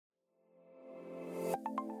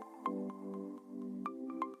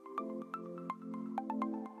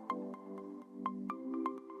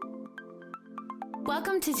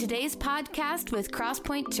Welcome to today's podcast with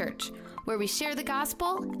Crosspoint Church, where we share the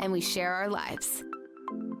gospel and we share our lives.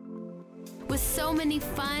 With so many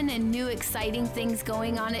fun and new exciting things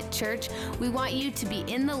going on at church, we want you to be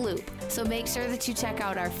in the loop. So make sure that you check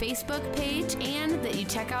out our Facebook page and that you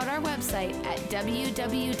check out our website at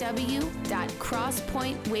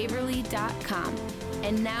www.crosspointwaverly.com.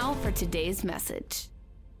 And now for today's message.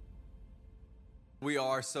 We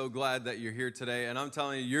are so glad that you're here today, and I'm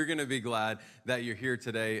telling you, you're going to be glad that you're here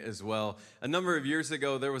today as well. A number of years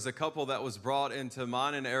ago, there was a couple that was brought into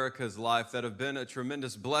mine and Erica's life that have been a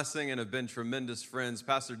tremendous blessing and have been tremendous friends,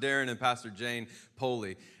 Pastor Darin and Pastor Darin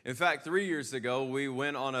Poli. In fact, 3 years ago, we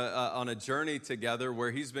went on a journey together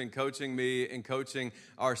where he's been coaching me and coaching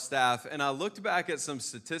our staff, and I looked back at some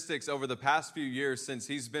statistics over the past few years since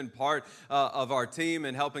he's been part of our team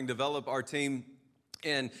and helping develop our team.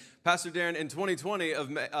 And Pastor Darin, in 2020 of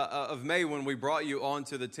May, when we brought you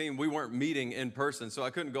onto the team, we weren't meeting in person, so I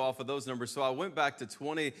couldn't go off of those numbers. So I went back to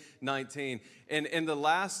 2019, and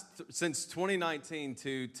since 2019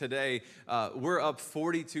 to today, we're up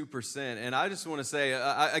 42%. And I just want to say,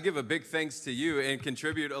 I give a big thanks to you and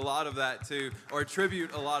attribute a lot of that to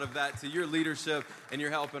your leadership and your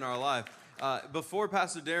help in our life. Before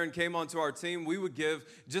Pastor Darin came onto our team, we would give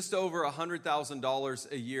just over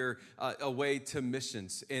 $100,000 a year away to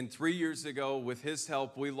missions. And 3 years ago, with his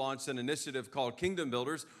help, we launched an initiative called Kingdom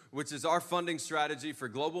Builders, which is our funding strategy for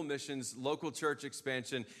global missions, local church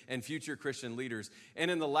expansion, and future Christian leaders. And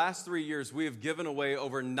in the last 3 years, we have given away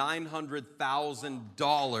over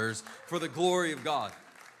 $900,000 for the glory of God.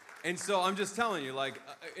 And so I'm just telling you, like,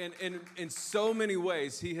 in so many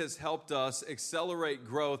ways, he has helped us accelerate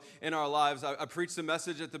growth in our lives. I preached a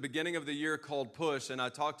message at the beginning of the year called Push, and I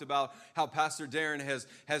talked about how Pastor Darin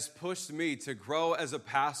has pushed me to grow as a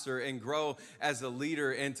pastor and grow as a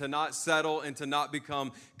leader and to not settle and to not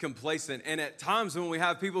become complacent. And at times when we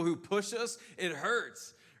have people who push us, it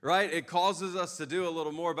hurts. Right? It causes us to do a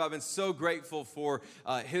little more, but I've been so grateful for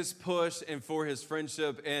his push and for his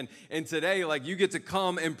friendship. And today, like, you get to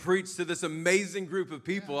come and preach to this amazing group of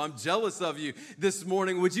people. I'm jealous of you this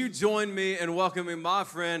morning. Would you join me in welcoming my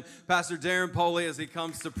friend, Pastor Darin Poli, as he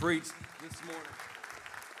comes to preach this morning?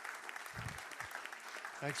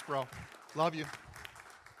 Thanks, bro. Love you.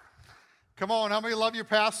 Come on, how many love your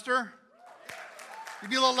pastor? You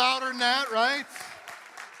be a little louder than that, right?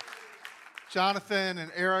 Jonathan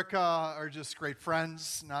and Erica are just great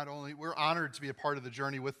friends. Not only, we're honored to be a part of the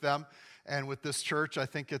journey with them and with this church. I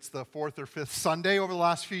think it's the fourth or fifth Sunday over the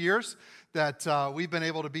last few years that we've been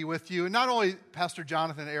able to be with you. And not only Pastor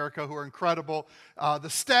Jonathan and Erica, who are incredible, the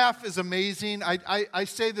staff is amazing. I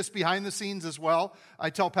say this behind the scenes as well. I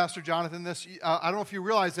tell Pastor Jonathan this. I don't know if you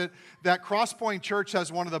realize it, that Crosspoint Church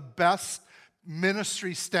has one of the best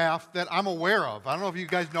ministry staff that I'm aware of. I don't know if you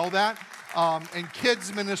guys know that. And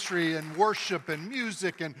kids ministry and worship and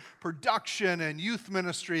music and production and youth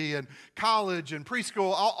ministry and college and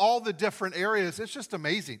preschool, all the different areas. It's just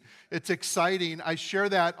amazing. It's exciting. I share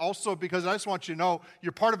that also because I just want you to know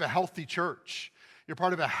you're part of a healthy church. You're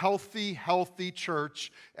part of a healthy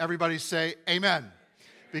church. Everybody say amen.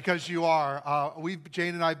 Because you are.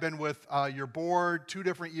 Jane and I have been with your board 2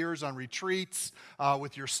 different years on retreats,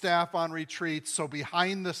 with your staff on retreats. So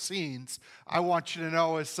behind the scenes, I want you to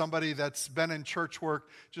know, as somebody that's been in church work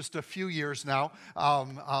just a few years now,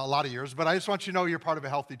 a lot of years, but I just want you to know you're part of a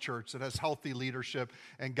healthy church that has healthy leadership,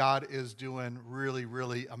 and God is doing really,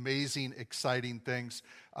 really amazing, exciting things.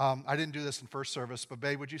 I didn't do this in first service, but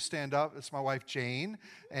babe, would you stand up? It's my wife, Jane,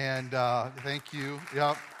 and thank you.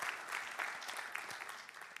 Yep.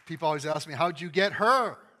 People always ask me, how'd you get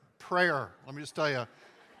her? Prayer. Let me just tell you,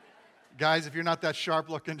 guys, if you're not that sharp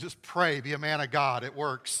looking, just pray. Be a man of God. It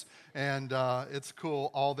works. And it's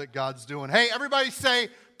cool, all that God's doing. Hey, everybody say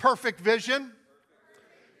perfect vision.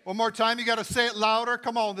 One more time. You got to say it louder.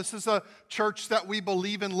 Come on. This is a church that we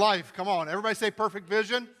believe in life. Come on. Everybody say perfect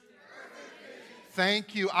vision.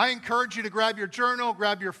 Thank you. I encourage you to grab your journal,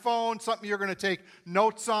 grab your phone, something you're going to take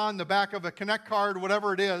notes on, the back of a Connect card,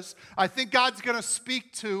 whatever it is. I think God's going to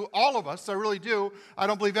speak to all of us. I really do. I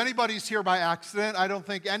don't believe anybody's here by accident. I don't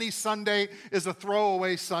think any Sunday is a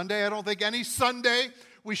throwaway Sunday. I don't think any Sunday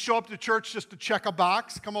we show up to church just to check a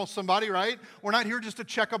box. Come on, somebody, right? We're not here just to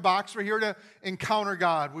check a box. We're here to encounter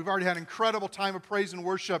God. We've already had an incredible time of praise and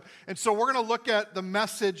worship. And so we're going to look at the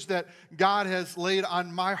message that God has laid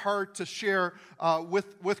on my heart to share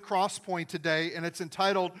with Crosspoint today. And it's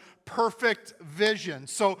entitled Perfect Vision.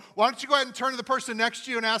 So why don't you go ahead and turn to the person next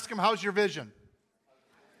to you and ask them, how's your vision?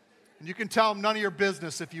 And you can tell them none of your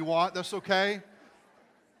business if you want. That's okay.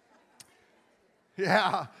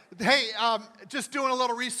 Yeah. Hey, just doing a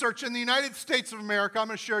little research. In the United States of America, I'm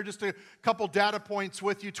going to share just a couple data points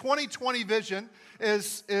with you. 2020 vision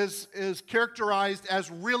is characterized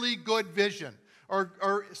as really good vision,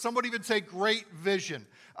 or some would even say great vision.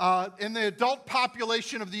 In the adult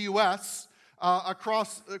population of the U.S.,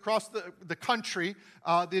 across the country,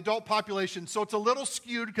 the adult population. So it's a little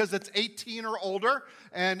skewed because it's 18 or older.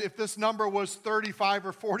 And if this number was 35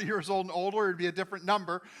 or 40 years old and older, it would be a different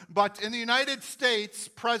number. But in the United States,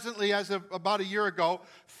 presently, as of about a year ago,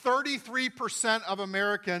 33% of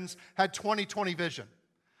Americans had 20/20 vision.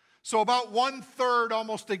 So about 1/3,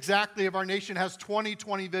 almost exactly, of our nation has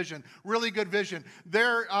 20/20 vision, really good vision.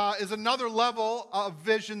 There is another level of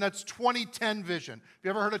vision that's 20/10 vision. Have you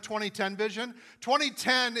ever heard of 20/10 vision?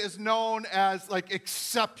 20/10 is known as like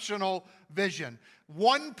exceptional vision.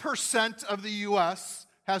 1% of the U.S.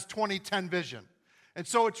 has 20/10 vision. And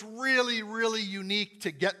so it's really, really unique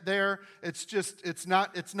to get there. It's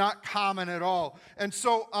not common at all. And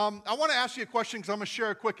so I want to ask you a question because I'm going to share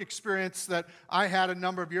a quick experience that I had a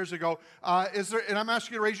number of years ago. And I'm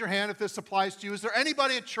asking you to raise your hand if this applies to you. Is there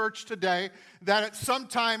anybody at church today that at some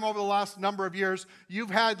time over the last number of years,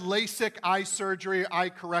 you've had LASIK eye surgery, eye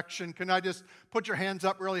correction? Can I just put your hands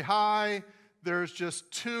up really high? There's just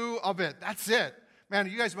 2 of it. That's it. Man,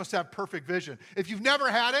 you guys must have perfect vision. If you've never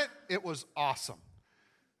had it, it was awesome.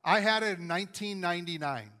 I had it in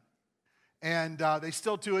 1999, and they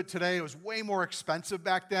still do it today. It was way more expensive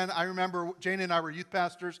back then. I remember Jane and I were youth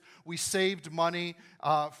pastors. We saved money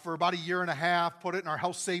for about a year and a half, put it in our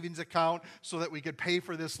house savings account so that we could pay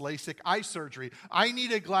for this LASIK eye surgery. I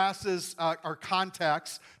needed glasses or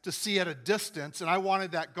contacts to see at a distance, and I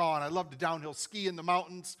wanted that gone. I love to downhill ski in the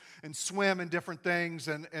mountains and swim and different things,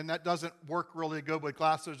 and that doesn't work really good with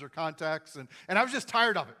glasses or contacts, and I was just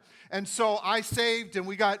tired of it. And so I saved, and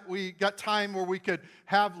we got time where we could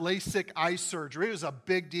have LASIK eye surgery. It was a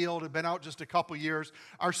big deal. It had been out just a couple years.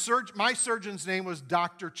 My surgeon's name was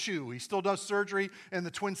Dr. Chu. He still does surgery in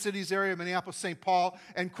the Twin Cities area, Minneapolis, St. Paul.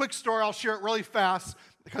 And quick story, I'll share it really fast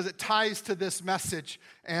because it ties to this message.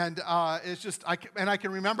 And it's just, I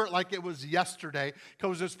can remember it like it was yesterday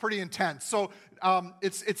because it's pretty intense. So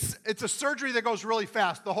it's a surgery that goes really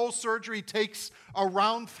fast. The whole surgery takes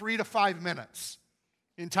around 3 to 5 minutes.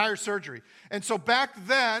 Entire surgery. And so back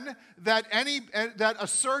then, that a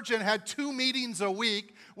surgeon had 2 meetings a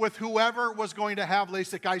week with whoever was going to have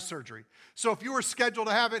LASIK eye surgery. So if you were scheduled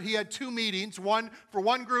to have it, he had 2 meetings, one for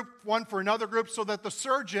one group, one for another group, so that the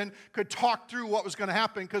surgeon could talk through what was going to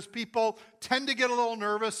happen, because people tend to get a little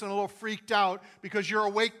nervous and a little freaked out because you're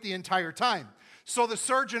awake the entire time. So the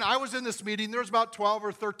surgeon, I was in this meeting, there was about 12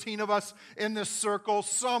 or 13 of us in this circle.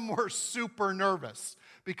 Some were super nervous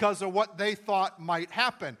because of what they thought might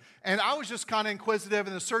happen. And I was just kind of inquisitive,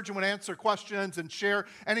 and the surgeon would answer questions and share.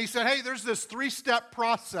 And he said, hey, there's this 3-step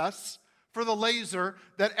process for the laser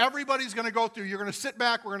that everybody's going to go through. You're going to sit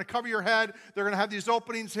back, we're going to cover your head, they're going to have these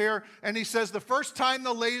openings here. And he says the first time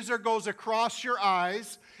the laser goes across your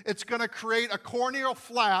eyes, it's going to create a corneal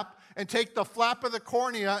flap and take the flap of the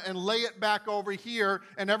cornea and lay it back over here,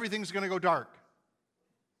 and everything's going to go dark.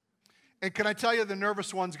 And can I tell you, the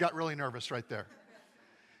nervous ones got really nervous right there.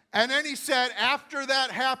 And then he said, after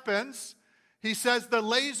that happens, he says the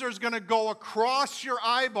laser is going to go across your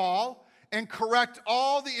eyeball and correct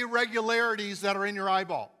all the irregularities that are in your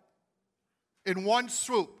eyeball in one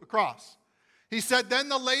swoop across. He said then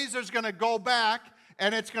the laser is going to go back,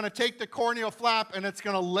 and it's going to take the corneal flap and it's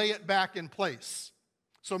going to lay it back in place.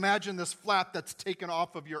 So imagine this flap that's taken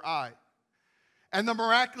off of your eye. And the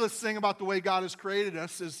miraculous thing about the way God has created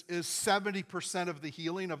us is 70% of the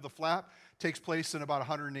healing of the flap takes place in about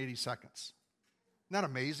 180 seconds. Isn't that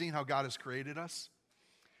amazing how God has created us?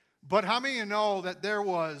 But how many of you know that there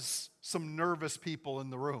was some nervous people in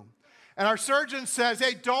the room? And our surgeon says,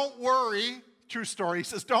 hey, don't worry. True story. He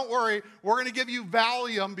says, don't worry. We're going to give you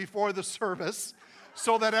Valium before the service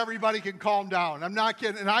so that everybody can calm down. I'm not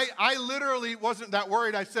kidding. And I literally wasn't that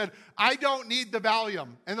worried. I said, I don't need the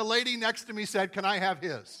Valium. And the lady next to me said, can I have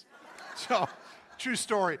his? So, true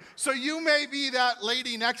story. So you may be that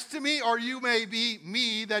lady next to me, or you may be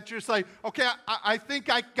me that you're just like, okay, I think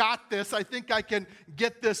I got this. I think I can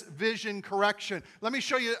get this vision correction. Let me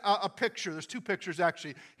show you a picture. There's 2 pictures,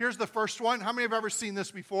 actually. Here's the first one. How many have ever seen this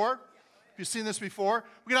before? If you've seen this before,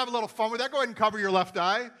 we can have a little fun with that. Go ahead and cover your left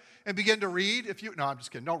eye and begin to read. No, I'm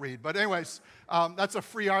just kidding. Don't read. But anyways, that's a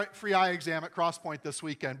free eye exam at Crosspoint this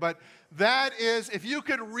weekend. But that is, if you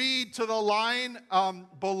could read to the line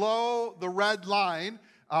below the red line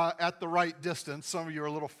at the right distance, some of you are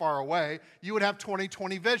a little far away, you would have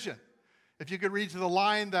 20/20 vision. If you could read to the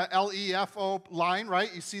line, the LEFO line,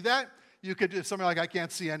 right? You see that? you could, if somebody like, I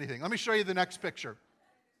can't see anything. Let me show you the next picture.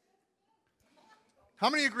 How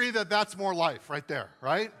many agree that that's more life right there,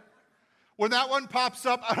 right? When that one pops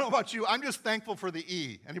up, I don't know about you, I'm just thankful for the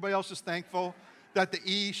E. Anybody else just thankful that the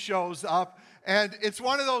E shows up? And it's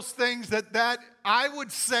one of those things that I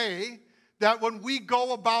would say that when we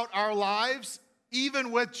go about our lives,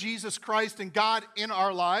 even with Jesus Christ and God in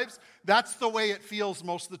our lives, that's the way it feels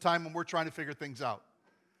most of the time when we're trying to figure things out.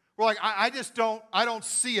 We're like, I don't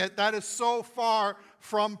see it. That is so far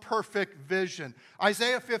from perfect vision.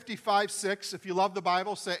 Isaiah 55:6, if you love the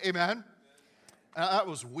Bible, say amen. That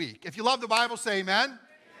was weak. If you love the Bible, say amen. Amen.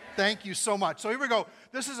 Thank you so much. So here we go.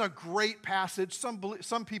 This is a great passage.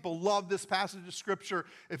 Some people love this passage of Scripture.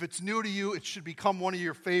 If it's new to you, it should become one of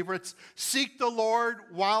your favorites. Seek the Lord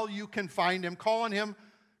while you can find Him. Call on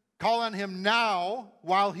Him now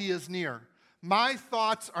while He is near. My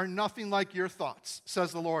thoughts are nothing like your thoughts,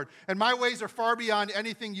 says the Lord, and my ways are far beyond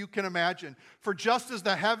anything you can imagine. For just as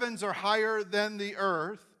the heavens are higher than the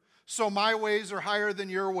earth, so my ways are higher than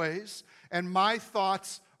your ways, and my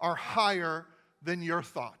thoughts are higher than your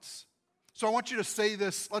thoughts. So I want you to say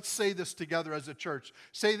this. Let's say this together as a church.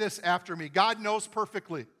 Say this after me. God knows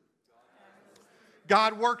perfectly.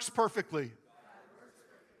 God works perfectly.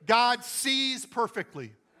 God sees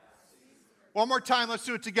perfectly. One more time, let's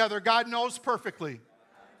do it together. God knows perfectly.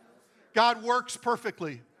 God works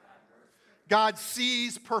perfectly. God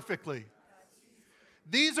sees perfectly.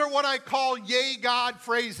 These are what I call yay God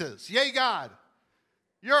phrases. Yay God.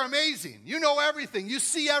 You're amazing. You know everything. You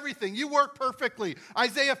see everything. You work perfectly.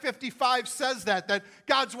 Isaiah 55 says that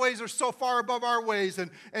God's ways are so far above our ways,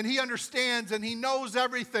 and He understands and He knows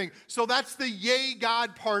everything. So that's the yay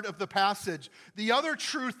God part of the passage. The other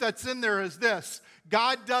truth that's in there is this: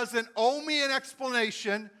 God doesn't owe me an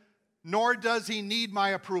explanation, nor does He need my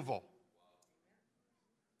approval.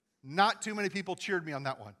 Not too many people cheered me on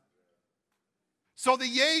that one. So the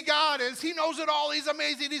yay God is, He knows it all, He's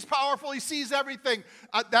amazing, He's powerful, He sees everything.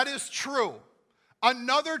 That is true.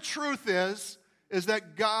 Another truth is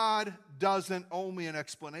that God doesn't owe me an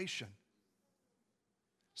explanation.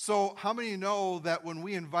 So how many know that when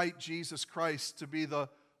we invite Jesus Christ to be the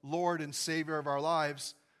Lord and Savior of our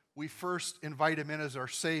lives, we first invite Him in as our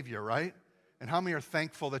Savior, right? And how many are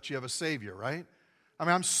thankful that you have a Savior, right? I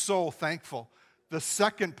mean, I'm so thankful. The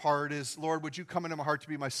second part is, Lord, would you come into my heart to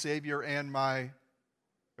be my Savior and my...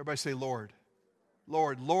 Everybody say, Lord.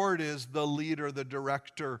 Lord. Lord is the leader, the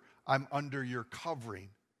director. I'm under your covering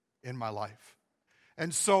in my life.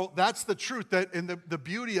 And so that's the truth, that and the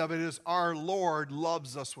beauty of it is our Lord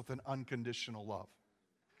loves us with an unconditional love.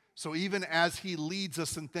 So even as He leads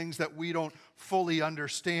us in things that we don't fully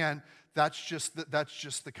understand, that's just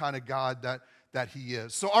the kind of God that He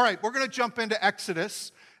is. So all right, we're going to jump into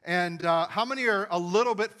Exodus. And how many are a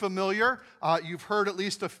little bit familiar? You've heard at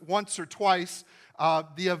least once or twice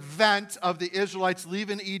the event of the Israelites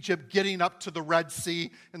leaving Egypt, getting up to the Red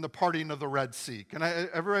Sea, and the parting of the Red Sea.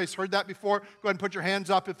 Everybody's heard that before? Go ahead and put your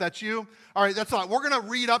hands up if that's you. All right, that's all. We're going to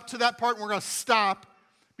read up to that part, and we're going to stop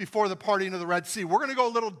before the parting of the Red Sea. We're going to go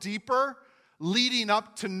a little deeper leading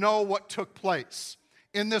up to know what took place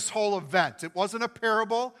in this whole event. It wasn't a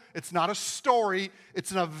parable. It's not a story.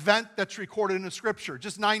 It's an event that's recorded in the Scripture.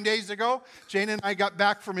 Just 9 days ago, Jane and I got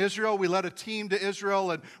back from Israel. We led a team to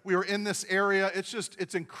Israel, and we were in this area.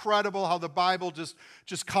 It's incredible how the Bible just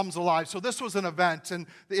comes alive. So this was an event, and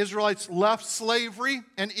the Israelites left slavery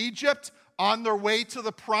in Egypt on their way to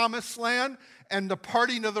the Promised Land, and the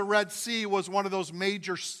parting of the Red Sea was one of those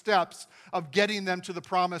major steps of getting them to the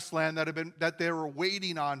Promised Land that they were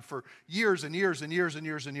waiting on for years and years and years and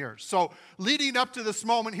years and years. So leading up to this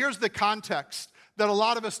moment, here's the context that a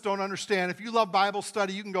lot of us don't understand. If you love Bible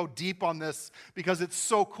study, you can go deep on this because it's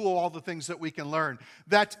so cool, all the things that we can learn.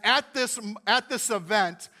 That at this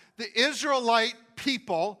event, the Israelite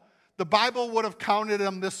people, the Bible would have counted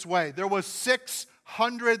them this way. There was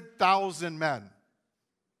 600,000 men.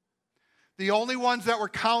 The only ones that were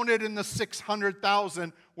counted in the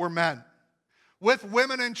 600,000 were men. With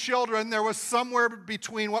women and children, there was somewhere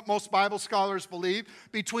between, what most Bible scholars believe,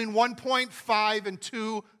 between 1.5 and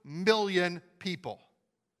 2 million people.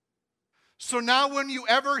 So now when you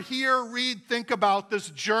ever hear, read, think about this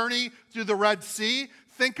journey through the Red Sea,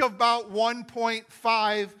 think about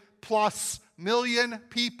 1.5 plus million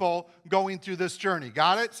people going through this journey.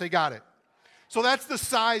 Got it? Say got it. So that's the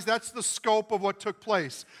size, that's the scope of what took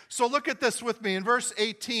place. So look at this with me. In verse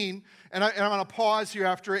 18, and I'm going to pause here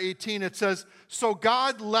after 18, it says, so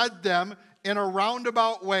God led them in a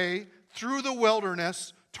roundabout way through the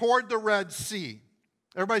wilderness toward the Red Sea.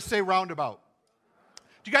 Everybody say roundabout.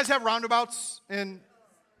 Do you guys have roundabouts?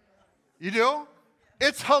 You do?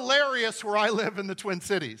 It's hilarious where I live in the Twin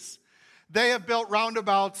Cities. They have built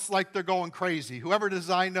roundabouts like they're going crazy. Whoever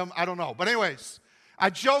designed them, I don't know. But anyways, I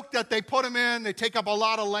joke that they put them in, they take up a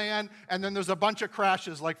lot of land, and then there's a bunch of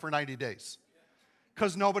crashes like for 90 days.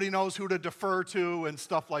 Because nobody knows who to defer to and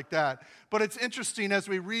stuff like that. But it's interesting as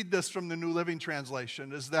we read this from the New Living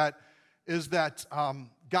Translation is that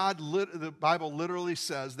the Bible literally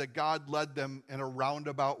says that God led them in a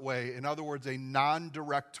roundabout way. In other words, a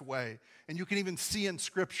non-direct way. And you can even see in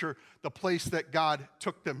Scripture the place that God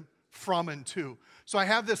took them from and to. So I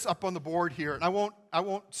have this up on the board here, and I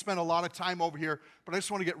won't spend a lot of time over here, but I just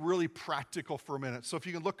want to get really practical for a minute. So if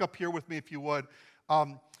you can look up here with me, if you would,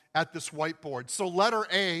 at this whiteboard. So letter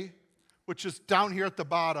A, which is down here at the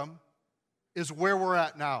bottom, is where we're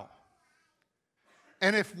at now.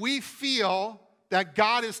 And if we feel that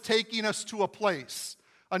God is taking us to a place,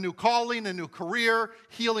 a new calling, a new career,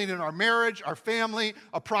 healing in our marriage, our family,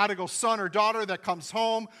 a prodigal son or daughter that comes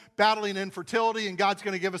home, battling infertility, and God's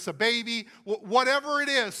going to give us a baby, whatever it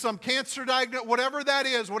is, some cancer diagnosis, whatever that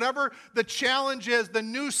is, whatever the challenge is, the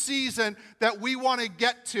new season that we want to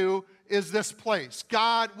get to is this place.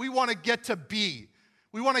 God, we want to get to B.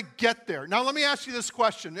 We want to get there. Now, let me ask you this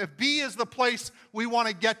question. If B is the place we want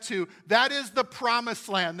to get to, that is the promised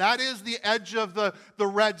land. That is the edge of the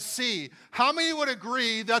Red Sea. How many would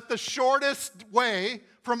agree that the shortest way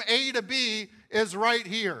from A to B is right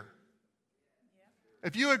here?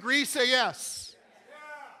 If you agree, say yes.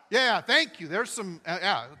 Yeah, thank you. There's some,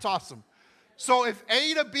 that's awesome. So if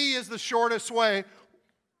A to B is the shortest way,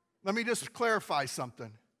 let me just clarify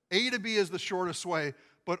something. A to B is the shortest way,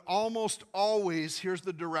 but almost always, here's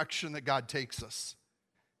the direction that God takes us.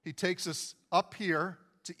 He takes us up here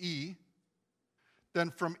to E.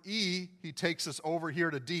 Then from E, he takes us over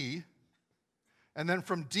here to D. And then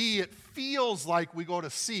from D, it feels like we go to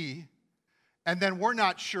C. And then we're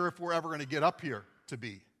not sure if we're ever going to get up here to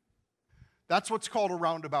B. That's what's called a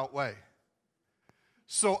roundabout way.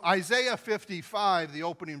 So Isaiah 55, the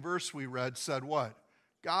opening verse we read, said what?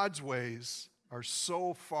 God's ways are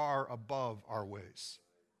so far above our ways.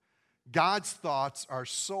 God's thoughts are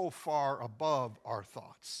so far above our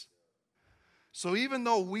thoughts. So even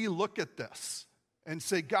though we look at this and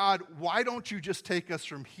say, God, why don't you just take us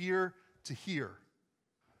from here to here?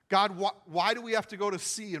 God, why do we have to go to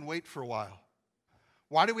C and wait for a while?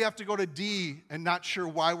 Why do we have to go to D and not sure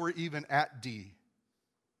why we're even at D?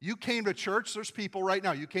 You came to church. There's people right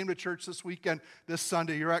now. You came to church this weekend, this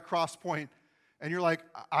Sunday. You're at Cross Point. And you're like,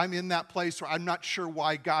 I'm in that place where I'm not sure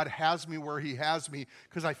why God has me where he has me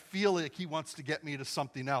because I feel like he wants to get me to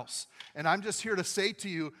something else. And I'm just here to say to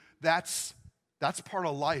you, that's part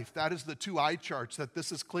of life. That is the two eye charts, that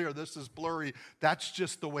this is clear, this is blurry. That's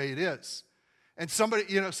just the way it is. And somebody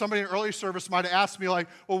in early service might have asked me like,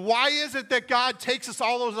 well, why is it that God takes us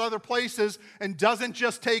all those other places and doesn't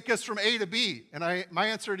just take us from A to B? And my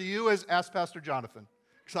answer to you is ask Pastor Jonathan.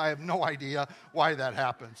 I have no idea why that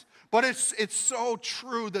happens. But it's so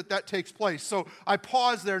true that takes place. So I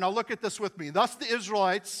pause there. Now look at this with me. Thus the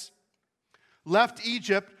Israelites left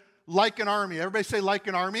Egypt like an army. Everybody say like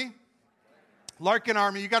an army. Like an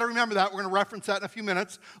army. You got to remember that. We're going to reference that in a few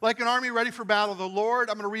minutes. Like an army ready for battle. The Lord,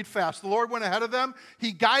 I'm going to read fast. The Lord went ahead of them.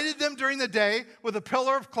 He guided them during the day with a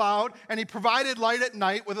pillar of cloud, and he provided light at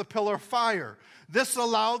night with a pillar of fire. This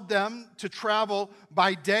allowed them to travel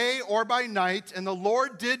by day or by night, and the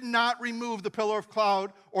Lord did not remove the pillar of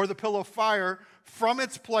cloud or the pillar of fire from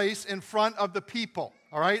its place in front of the people.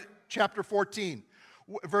 All right? Chapter 14,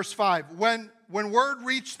 verse 5. When word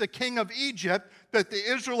reached the king of Egypt that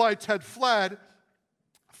the Israelites had fled,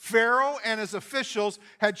 Pharaoh and his officials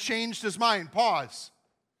had changed his mind. Pause.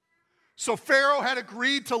 So Pharaoh had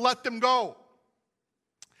agreed to let them go.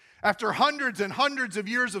 After hundreds and hundreds of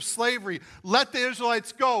years of slavery, let the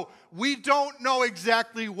Israelites go. We don't know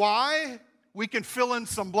exactly why. We can fill in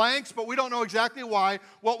some blanks, but we don't know exactly why.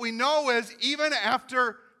 What we know is even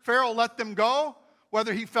after Pharaoh let them go,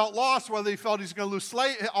 whether he felt lost, whether he felt he's going to lose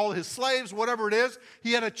all his slaves, whatever it is,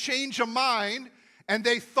 he had a change of mind, and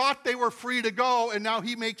they thought they were free to go, and now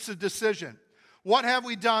he makes a decision. What have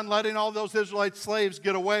we done letting all those Israelite slaves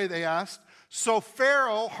get away, they asked. So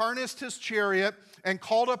Pharaoh harnessed his chariot and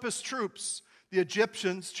called up his troops. The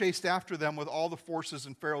Egyptians chased after them with all the forces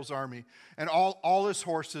in Pharaoh's army, and all his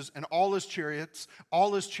horses, and all his chariots,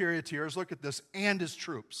 all his charioteers, look at this, and his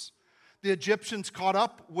troops. The Egyptians caught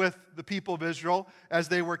up with the people of Israel as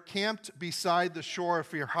they were camped beside the shore of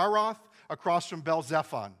Haroth, across from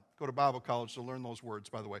Bel-Zephon. Go to Bible college to learn those words,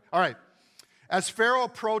 by the way. All right. As Pharaoh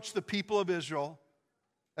approached, the people of Israel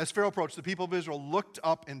looked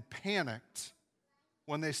up and panicked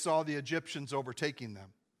when they saw the Egyptians overtaking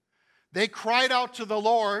them. They cried out to the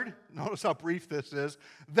Lord. Notice how brief this is.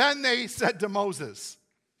 Then they said to Moses,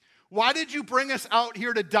 Why did you bring us out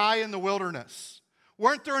here to die in the wilderness?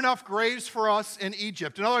 Weren't there enough graves for us in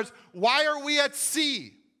Egypt? In other words, why are we at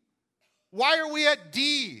C? Why are we at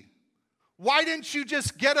D? Why didn't you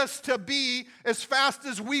just get us to B as fast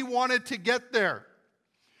as we wanted to get there?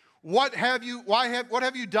 What have you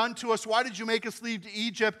done to us? Why did you make us leave to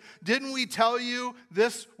Egypt? Didn't we tell you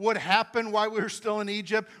this would happen while we were still in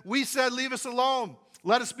Egypt? We said, leave us alone.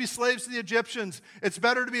 Let us be slaves to the Egyptians. It's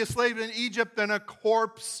better to be a slave in Egypt than a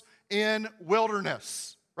corpse in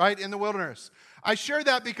wilderness, right? In the wilderness. I share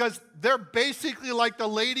that because they're basically like the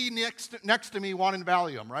lady next to me wanting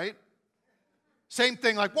Valium, right? Same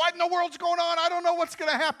thing, like, what in the world's going on? I don't know what's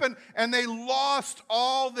going to happen. And they lost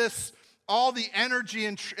all the energy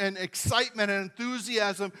and excitement and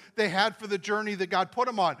enthusiasm they had for the journey that God put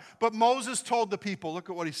them on. But Moses told the people, look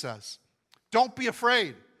at what he says. Don't be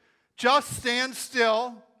afraid. Just stand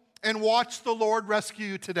still and watch the Lord rescue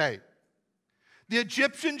you today. The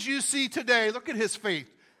Egyptians you see today, look at his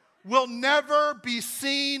faith, will never be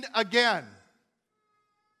seen again.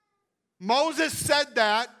 Moses said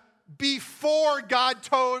that before God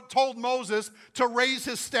told Moses to raise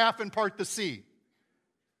his staff and part the sea.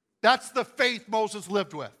 That's the faith Moses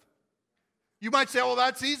lived with. You might say, well,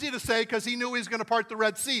 that's easy to say because he knew he was going to part the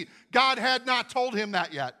Red Sea. God had not told him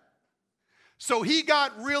that yet. So he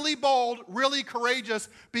got really bold, really courageous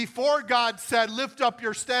before God said, lift up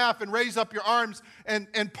your staff and raise up your arms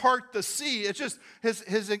and part the sea. It's just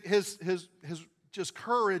his just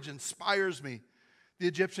courage inspires me. The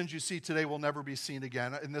Egyptians you see today will never be seen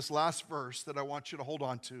again. In this last verse that I want you to hold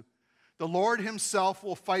on to, the Lord himself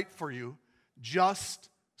will fight for you. Just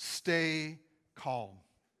stay calm.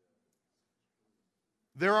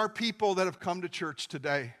 There are people that have come to church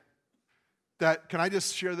today that, can I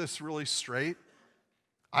just share this really straight?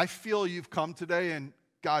 I feel you've come today and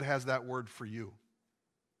God has that word for you.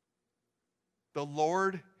 The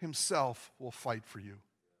Lord himself will fight for you.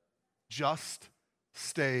 Just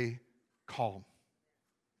stay calm.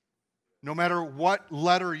 No matter what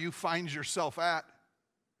letter you find yourself at,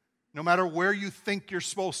 no matter where you think you're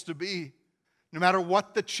supposed to be, no matter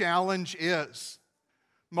what the challenge is,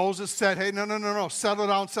 Moses said, hey, no, settle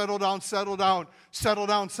down.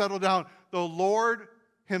 The Lord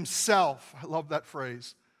himself, I love that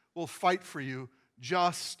phrase, will fight for you.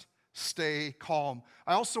 Just stay calm.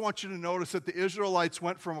 I also want you to notice that the Israelites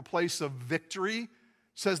went from a place of victory. It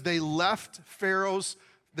says they left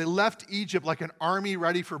Egypt like an army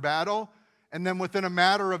ready for battle, and then within a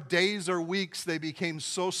matter of days or weeks, they became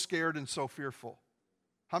so scared and so fearful.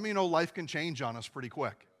 How many know life can change on us pretty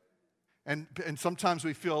quick? And sometimes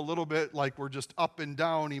we feel a little bit like we're just up and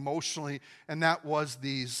down emotionally, and that was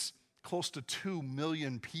these close to 2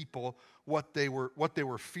 million people, what they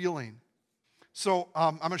were feeling. So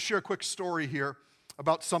I'm going to share a quick story here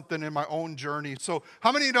about something in my own journey. So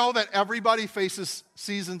how many know that everybody faces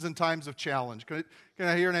seasons and times of challenge? Can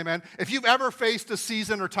I hear an amen? If you've ever faced a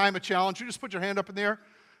season or time of challenge, you just put your hand up in the air.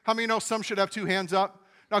 How many know some should have 2 hands up?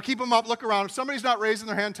 Now keep them up, look around. If somebody's not raising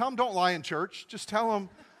their hand, tell them don't lie in church. Just tell them,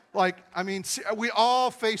 we all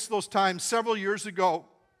faced those times. Several years ago,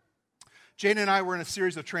 Jane and I were in a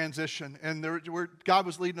series of transition, and God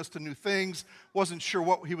was leading us to new things. Wasn't sure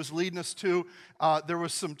what he was leading us to. There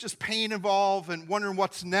was some just pain involved and wondering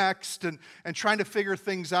what's next and trying to figure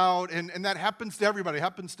things out. And that happens to everybody. It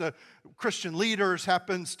happens to Christian leaders,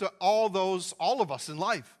 happens to all of us in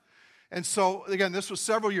life. And so, again, this was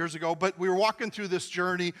several years ago, but we were walking through this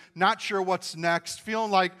journey, not sure what's next,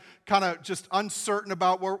 feeling like kind of just uncertain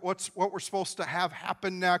about what we're supposed to have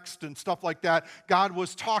happen next and stuff like that. God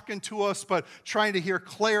was talking to us, but trying to hear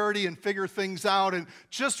clarity and figure things out, and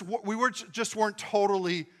we just weren't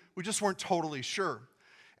totally sure.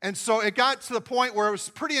 And so it got to the point where it was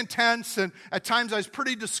pretty intense, and at times I was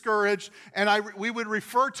pretty discouraged, and I would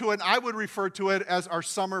refer to it as our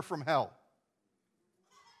summer from hell.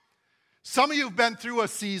 Some of you have been through a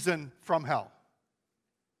season from hell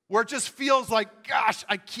where it just feels like, gosh,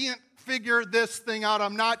 I can't figure this thing out.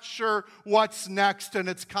 I'm not sure what's next. And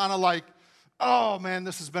it's kind of like, oh, man,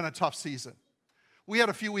 this has been a tough season. We had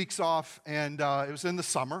a few weeks off, and it was in the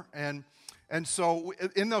summer. And so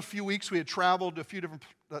in those few weeks, we had traveled to a few different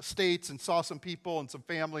states and saw some people and some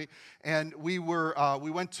family. And we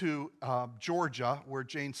went to Georgia, where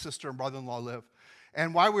Jane's sister and brother-in-law live.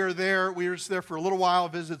 And while we were there for a little while,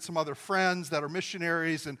 visited some other friends that are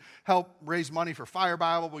missionaries and helped raise money for Fire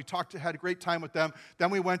Bible. We had a great time with them. Then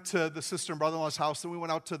we went to the sister and brother-in-law's house, and we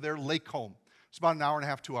went out to their lake home. It's about an hour and a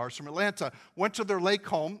half, 2 hours from Atlanta. Went to their lake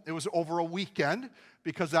home. It was over a weekend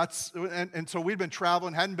because and so we'd been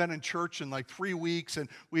traveling, hadn't been in church in like 3 weeks, and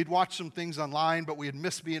we'd watched some things online, but we had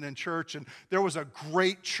missed being in church. And there was a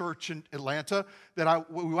great church in Atlanta that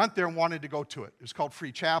we went there and wanted to go to it. It was called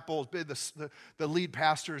Free Chapel. The lead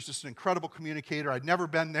pastor is just an incredible communicator. I'd never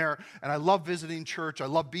been there, and I love visiting church. I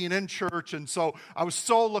love being in church, and so I was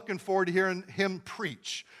so looking forward to hearing him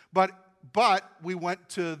preach. But we went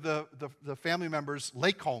to the family members'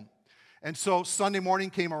 lake home. And so Sunday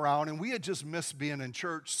morning came around, and we had just missed being in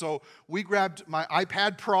church. So we grabbed my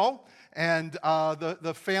iPad Pro, and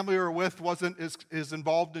the family we were with wasn't as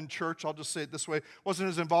involved in church. I'll just say it this way. Wasn't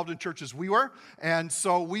as involved in church as we were. And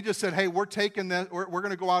so we just said, hey, we're taking this. We're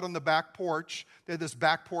going to go out on the back porch. They had this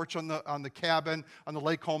back porch on the cabin, on the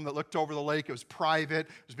lake home that looked over the lake. It was private.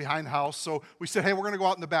 It was behind the house. So we said, hey, we're going to go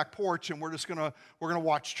out in the back porch, and we're going to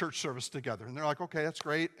watch church service together. And they're like, okay, that's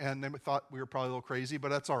great. And they thought we were probably a little crazy, but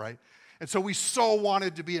that's all right. And so we so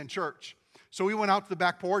wanted to be in church. So we went out to the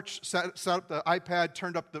back porch, set up the iPad,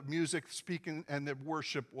 turned up the music, speaking, and the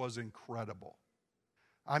worship was incredible.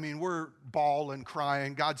 I mean, we're bawling,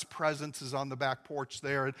 crying. God's presence is on the back porch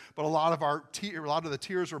there. But a lot of the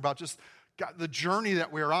tears were about just God, the journey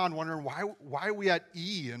that we're on, wondering why are we at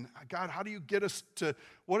E? And God, how do you get us to,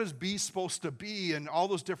 what is B supposed to be? And all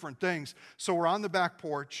those different things. So we're on the back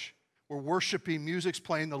porch. We're worshiping. Music's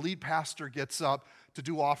playing. The lead pastor gets up to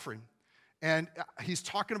do offering. And he's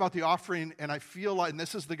talking about the offering, and I feel like, and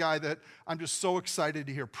this is the guy that I'm just so excited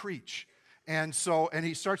to hear preach. And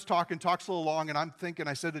he starts talking, talks a little long, and I'm thinking,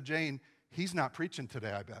 I said to Jane, he's not preaching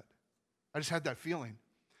today, I bet. I just had that feeling.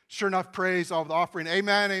 Sure enough, praise, all the offering,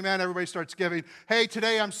 amen, amen, everybody starts giving. Hey,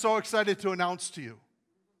 today I'm so excited to announce to you.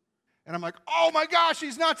 And I'm like, oh my gosh,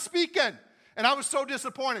 he's not speaking. And I was so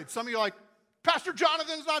disappointed. Some of you are like, Pastor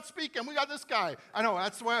Jonathan's not speaking, we got this guy. I know,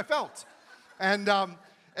 that's the way I felt.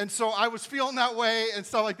 And so I was feeling that way and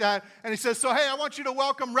stuff like that. And he says, so hey, I want you to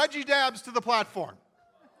welcome Reggie Dabbs to the platform.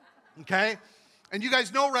 Okay? And you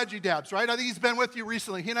guys know Reggie Dabbs, right? I think he's been with you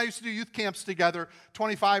recently. He and I used to do youth camps together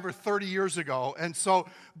 25 or 30 years ago. And so,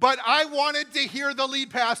 but I wanted to hear the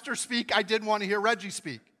lead pastor speak. I didn't want to hear Reggie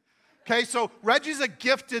speak. Okay, so Reggie's a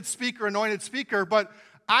gifted speaker, anointed speaker, but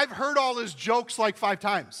I've heard all his jokes like 5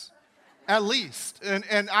 times. At least.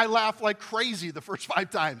 And I laughed like crazy the first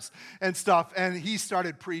 5 times and stuff. And he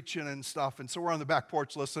started preaching and stuff. And so we're on the back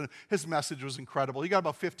porch listening. His message was incredible. He got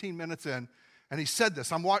about 15 minutes in. And he said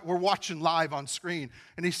this. We're watching live on screen.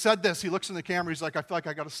 And he said this. He looks in the camera. He's like, I feel like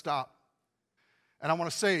I got to stop. And I want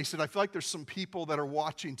to say, he said, I feel like there's some people that are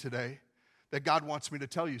watching today that God wants me to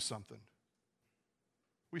tell you something.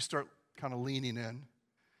 We start kind of leaning in.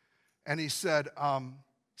 And he said,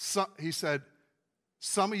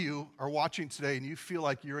 some of you are watching today and you feel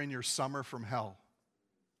like you're in your summer from hell.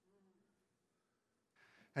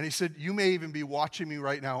 And he said, you may even be watching me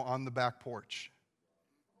right now on the back porch.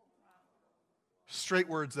 Straight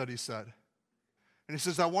words that he said. And he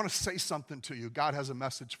says, I want to say something to you. God has a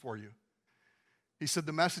message for you. He said,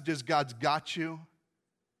 the message is God's got you,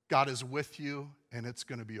 God is with you, and it's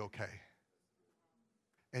going to be okay.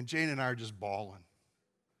 And Jane and I are just bawling.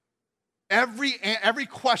 Every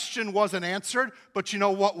question wasn't answered, but you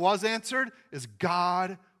know what was answered? Is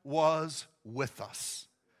God was with us.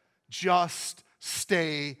 Just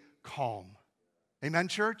stay calm. Amen,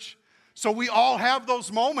 church? So we all have those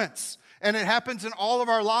moments, and it happens in all of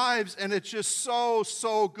our lives, and it's just so,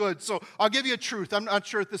 so good. So I'll give you a truth. I'm not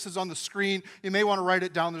sure if this is on the screen. You may want to write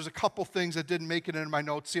it down. There's a couple things that didn't make it in my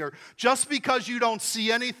notes here. Just because you don't see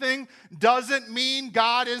anything doesn't mean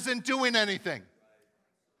God isn't doing anything.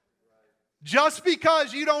 Just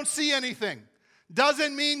because you don't see anything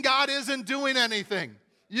doesn't mean God isn't doing anything.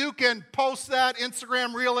 You can post that,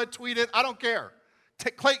 Instagram, reel it, tweet it, I don't care.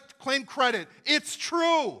 Claim credit. It's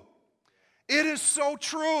true. It is so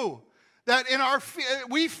true that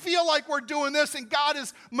we feel like we're doing this and God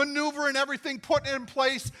is maneuvering everything, putting it in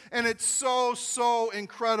place, and it's so, so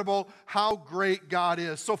incredible how great God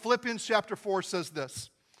is. So Philippians chapter 4 says this.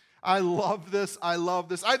 I love this. I love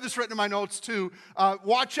this. I have this written in my notes too.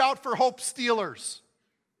 Watch out for hope stealers.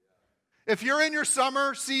 If you're in your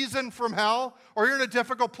summer season from hell or you're in a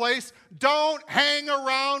difficult place, don't hang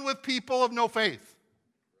around with people of no faith.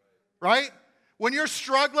 Right? When you're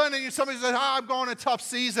struggling and somebody says, I'm going a tough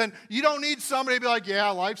season, you don't need somebody to be like,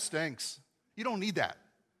 yeah, life stinks. You don't need that.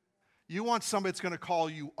 You want somebody that's going to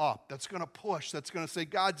call you up, that's going to push, that's going to say,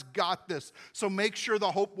 God's got this. So make sure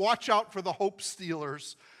watch out for the hope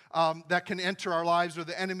stealers that can enter our lives or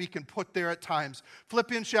the enemy can put there at times.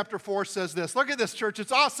 Philippians chapter 4 says this. Look at this, church.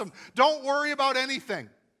 It's awesome. Don't worry about anything.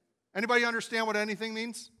 Anybody understand what anything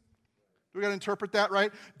means? Do we got to interpret that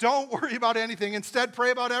right? Don't worry about anything. Instead,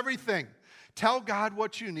 pray about everything. Tell God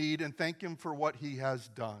what you need and thank Him for what He has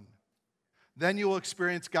done. Then you will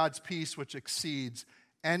experience God's peace, which exceeds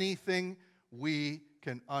anything we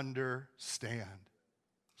can understand.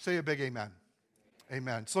 Say a big amen.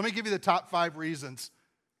 Amen. So let me give you the top 5 reasons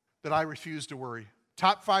that I refuse to worry.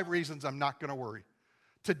 Top 5 reasons I'm not going to worry.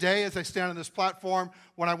 Today, as I stand on this platform,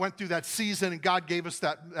 when I went through that season and God gave us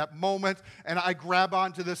that moment, and I grab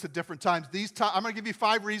onto this at different times, I'm going to give you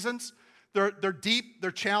 5 reasons. They're deep,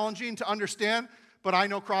 they're challenging to understand, but I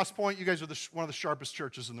know Cross Point, you guys are one of the sharpest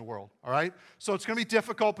churches in the world, all right? So it's going to be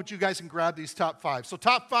difficult, but you guys can grab these top 5. So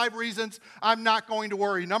top 5 reasons I'm not going to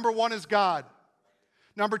worry. Number 1 is God.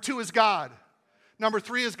 Number 2 is God. Number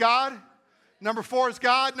 3 is God. Number 4 is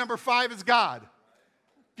God. Number 5 is God.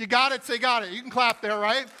 If you got it, say got it. You can clap there,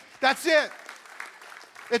 right? That's it.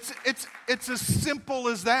 It's as simple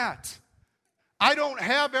as that. I don't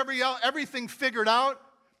have everything figured out,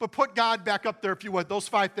 but put God back up there if you would, those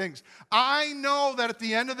 5 things. I know that at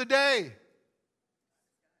the end of the day,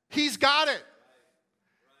 He's got it.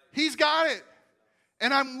 He's got it.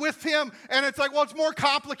 And I'm with Him. And it's like, well, it's more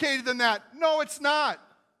complicated than that. No, it's not.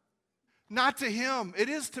 Not to Him. It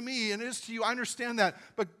is to me and it is to you. I understand that.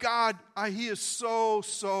 But God, He is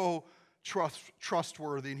so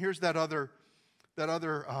trustworthy. And here's that other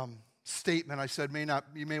statement I said,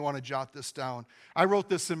 you may want to jot this down. I wrote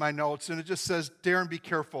this in my notes, and it just says, Darin, be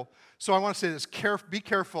careful. So I want to say this, be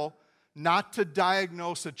careful not to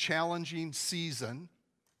diagnose a challenging season.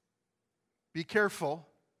 Be careful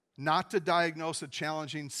not to diagnose a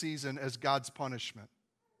challenging season as God's punishment,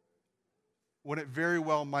 when it very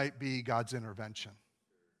well might be God's intervention.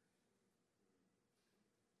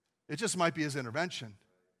 It just might be His intervention.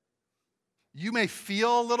 You may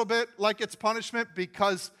feel a little bit like it's punishment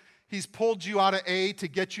because He's pulled you out of A to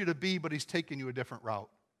get you to B, but He's taken you a different route.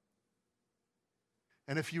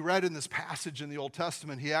 And if you read in this passage in the Old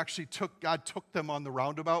Testament, God took them on the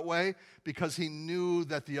roundabout way because He knew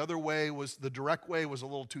that the other way the direct way was a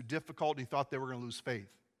little too difficult. He thought they were going to lose faith.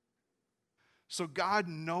 So God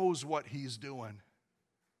knows what He's doing.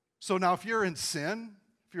 So now if you're in sin,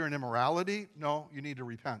 if you're in immorality, no, you need to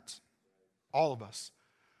repent. All of us.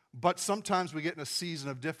 But sometimes we get in a season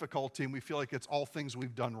of difficulty and we feel like it's all things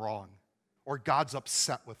we've done wrong or God's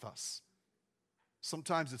upset with us.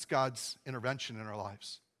 Sometimes it's God's intervention in our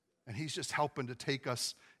lives, and He's just helping to take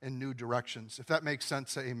us in new directions. If that makes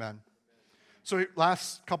sense, say amen. So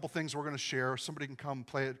last couple things we're going to share. Somebody can come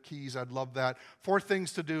play at keys. I'd love that. 4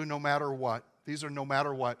 things to do no matter what. These are no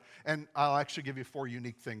matter what. And I'll actually give you 4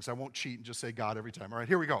 unique things. I won't cheat and just say God every time. All right,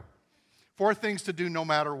 here we go. 4 things to do no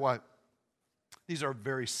matter what. These are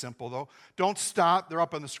very simple, though. Don't stop. They're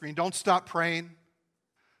up on the screen. Don't stop praying.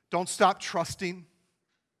 Don't stop trusting.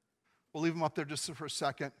 We'll leave them up there just for a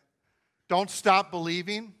second. Don't stop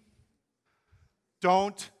believing.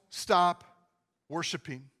 Don't stop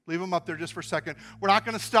worshiping. Leave them up there just for a second. We're not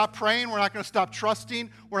going to stop praying. We're not going to stop trusting.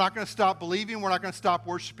 We're not going to stop believing. We're not going to stop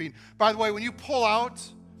worshiping. By the way, when you pull out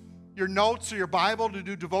your notes or your Bible to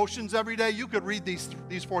do devotions every day, you could read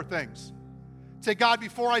these 4 things. Say, God,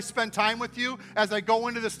 before I spend time with you, as I go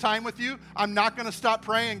into this time with you, I'm not going to stop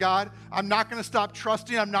praying, God. I'm not going to stop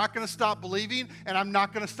trusting. I'm not going to stop believing. And I'm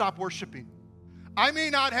not going to stop worshiping. I may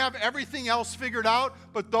not have everything else figured out,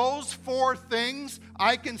 but those 4 things,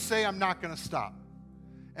 I can say I'm not going to stop.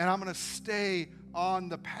 And I'm going to stay on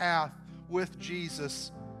the path with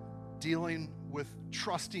Jesus, dealing with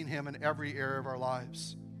trusting Him in every area of our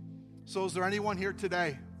lives. So is there anyone here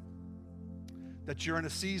today that you're in a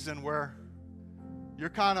season where you're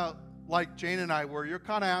kind of like Jane and I, where you're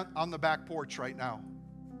kind of on the back porch right now?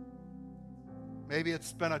 Maybe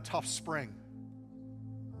it's been a tough spring.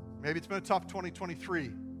 Maybe it's been a tough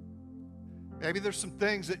 2023. Maybe there's some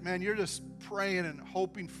things that, man, you're just praying and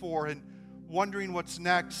hoping for and wondering what's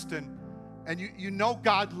next. And you know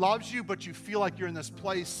God loves you, but you feel like you're in this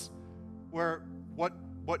place where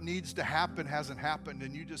what needs to happen hasn't happened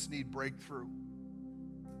and you just need breakthrough.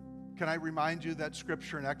 Can I remind you that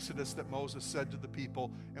scripture in Exodus that Moses said to the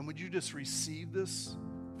people, and would you just receive this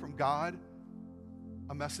from God,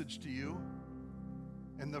 a message to you?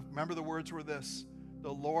 And remember the words were this: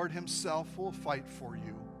 the Lord Himself will fight for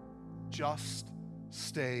you. Just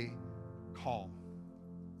stay calm.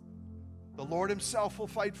 The Lord Himself will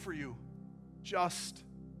fight for you. Just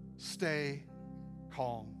stay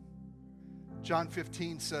calm. John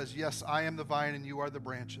 15 says, yes, I am the vine and you are the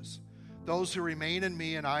branches. Those who remain in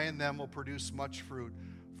me and I in them will produce much fruit.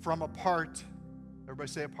 Everybody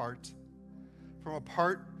say apart.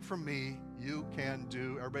 Apart from me, you can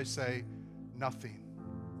do, everybody say, nothing.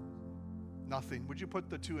 Nothing. Would you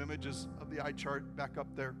put the 2 images of the eye chart back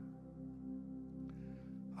up there?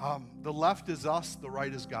 The left is us, the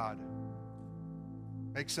right is God.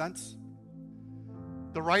 Make sense?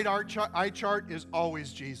 The right eye chart is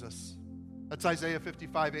always Jesus. That's Isaiah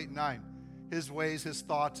 55, 8 and 9. His ways, his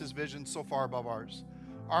thoughts, his visions so far above ours.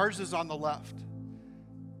 Ours is on the left.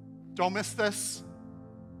 Don't miss this.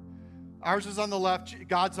 Ours is on the left,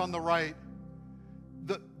 God's on the right.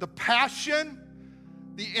 The passion,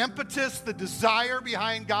 the impetus, the desire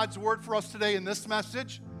behind God's word for us today in this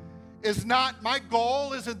message is not, my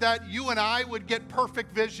goal isn't that you and I would get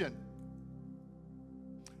perfect vision.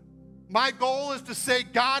 My goal is to say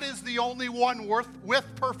God is the only one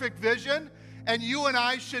with perfect vision, and you and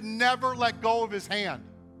I should never let go of his hand.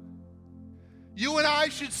 You and I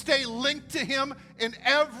should stay linked to him in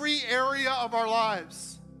every area of our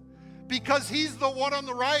lives because he's the one on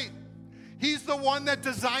the right. He's the one that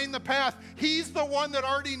designed the path. He's the one that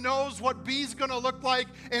already knows what B's going to look like,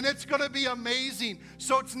 and it's going to be amazing.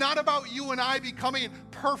 So it's not about you and I becoming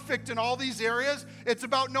perfect in all these areas. It's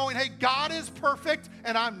about knowing, hey, God is perfect,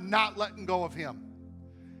 and I'm not letting go of him.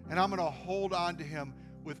 And I'm going to hold on to him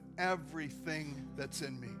with everything that's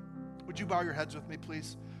in me. Would you bow your heads with me,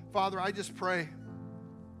 please? Father, I just pray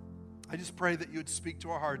that you would speak to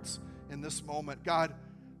our hearts in this moment. God,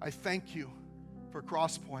 I thank you for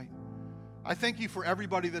Crosspoint. I thank you for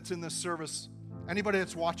everybody that's in this service, anybody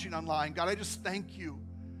that's watching online. God, I just thank you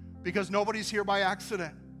because nobody's here by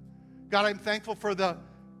accident. God, I'm thankful for the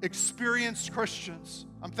experienced Christians.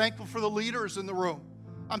 I'm thankful for the leaders in the room.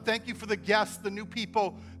 I'm thankful for the guests, the new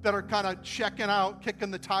people that are kind of checking out, kicking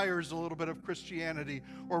the tires a little bit of Christianity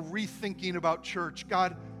or rethinking about church.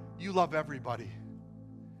 God, you love everybody,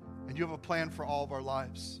 and you have a plan for all of our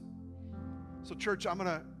lives. So, church, I'm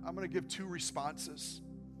gonna give two responses.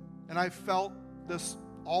 And I felt this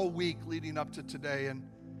all week leading up to today.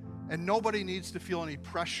 And nobody needs to feel any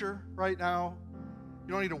pressure right now.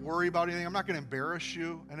 You don't need to worry about anything. I'm not going to embarrass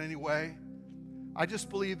you in any way. I just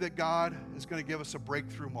believe that God is going to give us a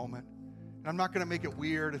breakthrough moment. And I'm not going to make it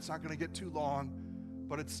weird. It's not going to get too long.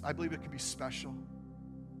 But I believe it can be special.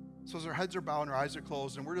 So as our heads are bowed and our eyes are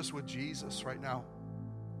closed, and we're just with Jesus right now.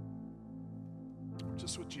 We're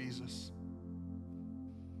just with Jesus.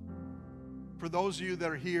 For those of you that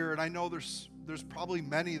are here, and I know there's probably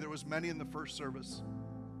many, there was many in the first service,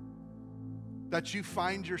 that you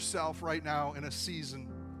find yourself right now in a season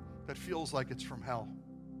that feels like it's from hell.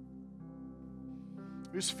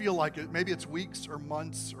 You just feel like it. Maybe it's weeks or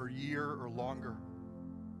months or year or longer.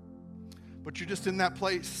 But you're just in that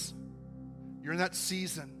place. You're in that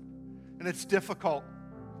season, and it's difficult.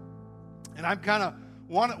 And I'm kind of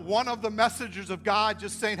one of the messengers of God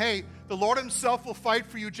just saying, hey, the Lord himself will fight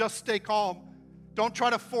for you. Just stay calm. Don't try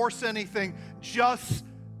to force anything. Just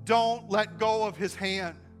don't let go of his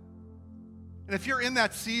hand. And if you're in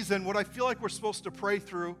that season, what I feel like we're supposed to pray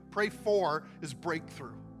for is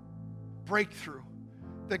breakthrough. Breakthrough.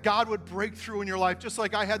 That God would break through in your life. Just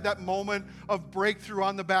like I had that moment of breakthrough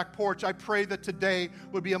on the back porch, I pray that today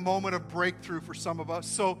would be a moment of breakthrough for some of us.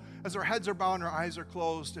 So as our heads are bowed and our eyes are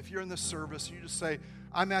closed, if you're in this service, you just say,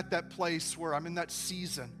 I'm at that place where I'm in that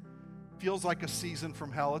season. Feels like a season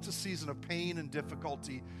from hell. It's a season of pain and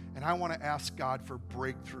difficulty, and I want to ask God for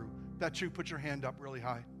breakthrough. That's you. Put your hand up really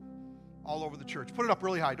high. All over the church. Put it up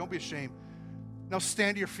really high. Don't be ashamed. Now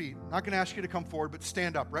stand to your feet. I'm not going to ask you to come forward, but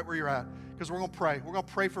stand up right where you're at because we're going to pray. We're going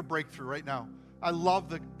to pray for breakthrough right now. I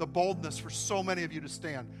love the boldness for so many of you to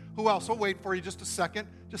stand. Who else? We'll wait for you just a second.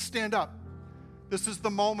 Just stand up. This is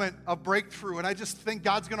the moment of breakthrough, and I just think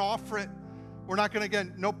God's going to offer it. We're not going to,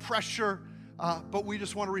 again, no pressure. But we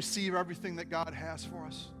just want to receive everything that God has for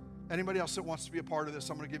us. Anybody else that wants to be a part of this,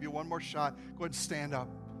 I'm going to give you one more shot. Go ahead and stand up.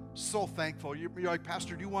 So thankful. You're like,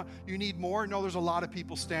 Pastor, you need more? No, there's a lot of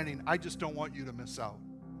people standing. I just don't want you to miss out.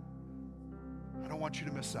 I don't want you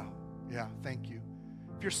to miss out. Yeah, thank you.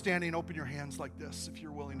 If you're standing, open your hands like this if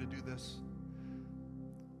you're willing to do this.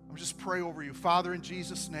 I'm just pray over you. Father, in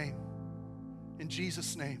Jesus' name. In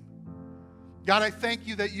Jesus' name. God, I thank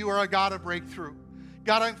you that you are a God of breakthrough.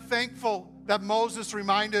 God, I'm thankful that Moses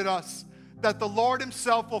reminded us that the Lord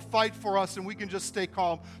himself will fight for us and we can just stay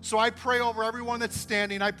calm. So I pray over everyone that's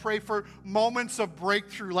standing. I pray for moments of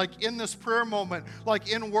breakthrough, like in this prayer moment,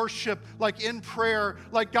 like in worship, like in prayer,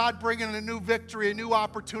 like God bringing a new victory, a new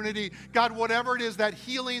opportunity. God, whatever it is, that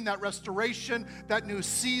healing, that restoration, that new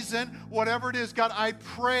season, whatever it is, God, I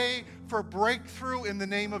pray for breakthrough in the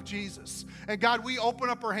name of Jesus. And God, we open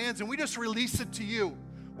up our hands and we just release it to you.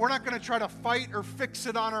 We're not going to try to fight or fix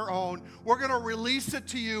it on our own. We're going to release it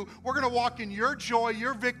to you. We're going to walk in your joy,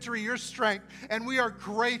 your victory, your strength. And we are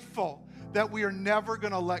grateful that we are never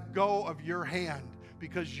going to let go of your hand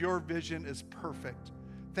because your vision is perfect.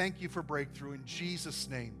 Thank you for breakthrough in Jesus'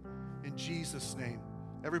 name. In Jesus' name.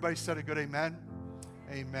 Everybody said a good amen?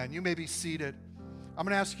 Amen. You may be seated. I'm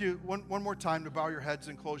going to ask you one more time to bow your heads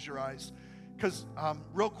and close your eyes. Because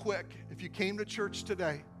real quick, if you came to church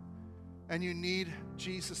today and you need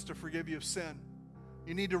Jesus to forgive you of sin,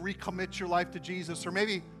 you need to recommit your life to Jesus, or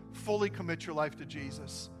maybe fully commit your life to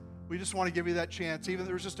Jesus. We just want to give you that chance. Even if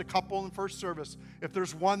there's just a couple in first service, if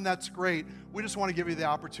there's one, that's great. We just want to give you the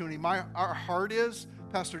opportunity. Our heart is,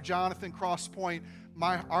 Pastor Jonathan, Cross Point,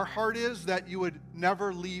 our heart is that you would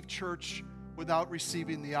never leave church without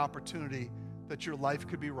receiving the opportunity that your life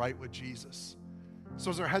could be right with Jesus. So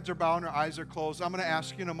as our heads are bowed and our eyes are closed, I'm going to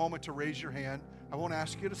ask you in a moment to raise your hand. I won't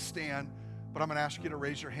ask you to stand, but I'm going to ask you to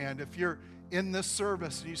raise your hand. If you're in this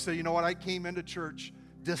service and you say, you know what, I came into church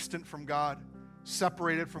distant from God,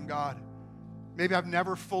 separated from God. Maybe I've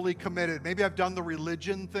never fully committed. Maybe I've done the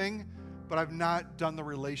religion thing, but I've not done the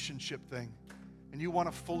relationship thing. And you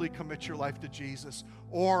want to fully commit your life to Jesus.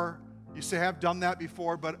 Or you say, I've done that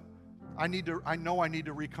before, but I know I need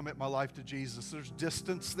to recommit my life to Jesus. There's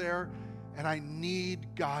distance there, and I need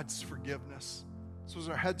God's forgiveness. So as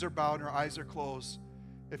our heads are bowed and our eyes are closed,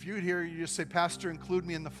 if you'd hear, you just say, Pastor, include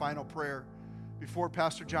me in the final prayer. Before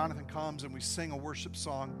Pastor Jonathan comes and we sing a worship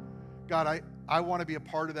song, God, I want to be a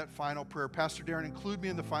part of that final prayer. Pastor Darin, include me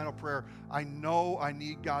in the final prayer. I know I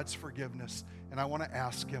need God's forgiveness, and I want to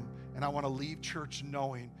ask Him, and I want to leave church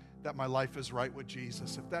knowing that my life is right with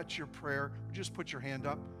Jesus. If that's your prayer, would you just put your hand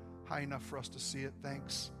up high enough for us to see it?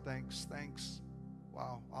 Thanks, thanks, thanks.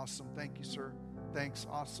 Wow, awesome. Thank you, sir. Thanks,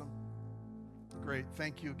 awesome. Great,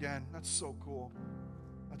 thank you again. That's so cool.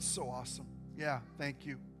 That's so awesome. Yeah, thank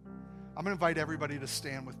you. I'm going to invite everybody to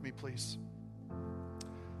stand with me, please.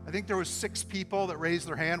 I think there was 6 people that raised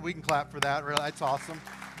their hand. We can clap for that. Really, that's awesome.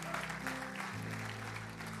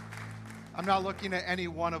 I'm not looking at any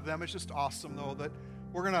one of them. It's just awesome, though, that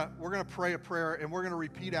we're gonna pray a prayer, and we're going to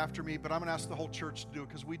repeat after me, but I'm going to ask the whole church to do it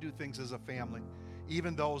because we do things as a family,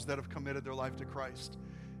 even those that have committed their life to Christ.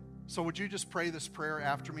 So would you just pray this prayer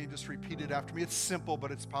after me and just repeat it after me? It's simple,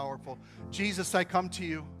 but it's powerful. Jesus, I come to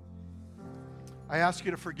you. I ask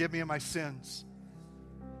you to forgive me of my sins.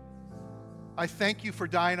 I thank you for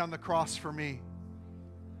dying on the cross for me.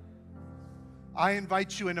 I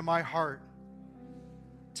invite you into my heart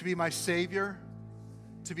to be my Savior,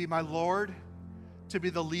 to be my Lord, to be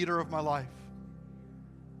the leader of my life.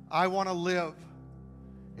 I want to live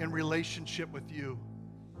in relationship with you.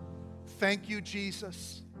 Thank you,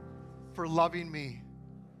 Jesus, for loving me.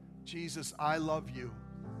 Jesus, I love you.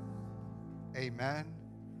 Amen.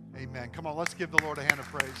 Amen. Come on, let's give the Lord a hand of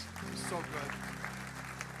praise. He's so good.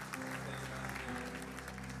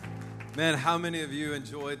 Man, how many of you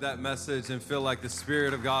enjoyed that message and feel like the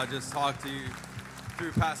Spirit of God just talked to you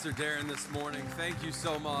through Pastor Darin this morning? Thank you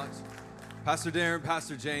so much. Pastor Darin,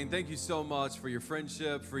 Pastor Jane, thank you so much for your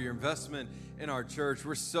friendship, for your investment in our church.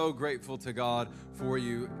 We're so grateful to God for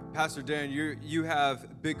you. Pastor Darin, you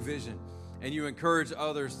have big vision, and you encourage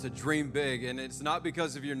others to dream big. And it's not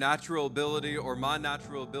because of your natural ability or my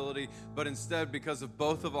natural ability, but instead because of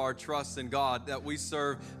both of our trust in God that we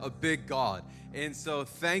serve a big God. And so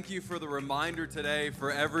thank you for the reminder today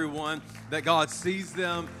for everyone that God sees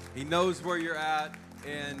them. He knows where you're at.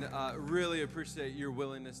 And really appreciate your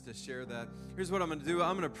willingness to share that. Here's what I'm going to do.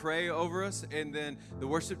 I'm going to pray over us, and then the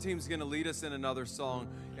worship team is going to lead us in another song.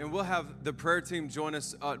 And we'll have the prayer team join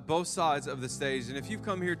us at both sides of the stage. And if you've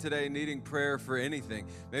come here today needing prayer for anything,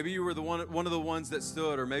 maybe you were one of the ones that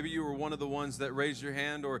stood, or maybe you were one of the ones that raised your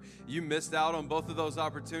hand, or you missed out on both of those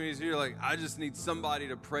opportunities. You're like, I just need somebody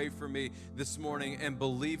to pray for me this morning and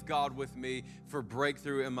believe God with me for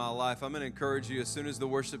breakthrough in my life. I'm going to encourage you, as soon as the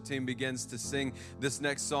worship team begins to sing this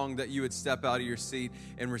next song, that you would step out of your seat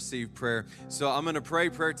and receive prayer. So I'm going to pray.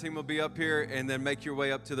 Prayer team will be up here, and then make your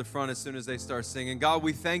way up to the front as soon as they start singing. God,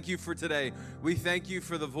 we thank you for today. We thank you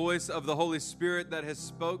for the voice of the Holy Spirit that has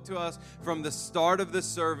spoke to us from the start of this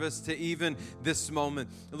service to even this moment.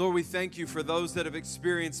 Lord, we thank you for those that have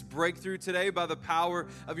experienced breakthrough today by the power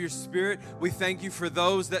of your Spirit. We thank you for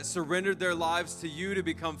those that surrendered their lives to you to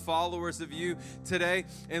become followers of you today.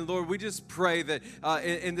 And Lord, we just pray that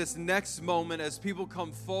in this next moment, as people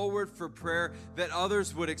come forward for prayer, that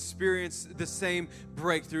others would experience the same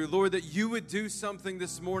breakthrough. Lord, that you would do something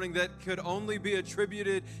this morning that could only be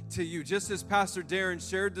attributed to you. Just as Pastor Darin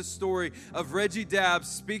shared the story of Reggie Dabbs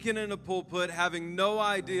speaking in a pulpit, having no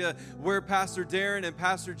idea where Pastor Darin and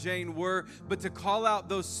Pastor Jane were, but to call out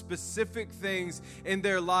those specific things in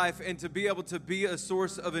their life and to be able to be a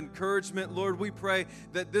source of encouragement. Lord, we pray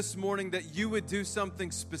that this morning that you would do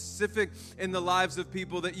something specific in the lives of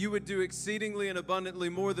people, that you would do exceedingly and abundantly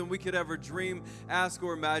more than we could ever dream, ask,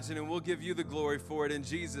 or imagine, and we'll give you the glory for it in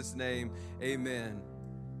Jesus' name. Amen.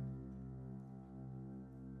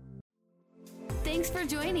 Thanks for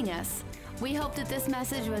joining us. We hope that this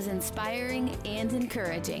message was inspiring and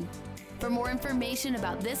encouraging. For more information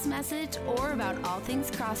about this message or about all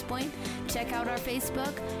things Crosspoint, check out our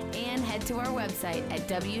Facebook and head to our website at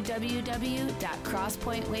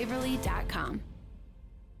www.crosspointwaverly.com.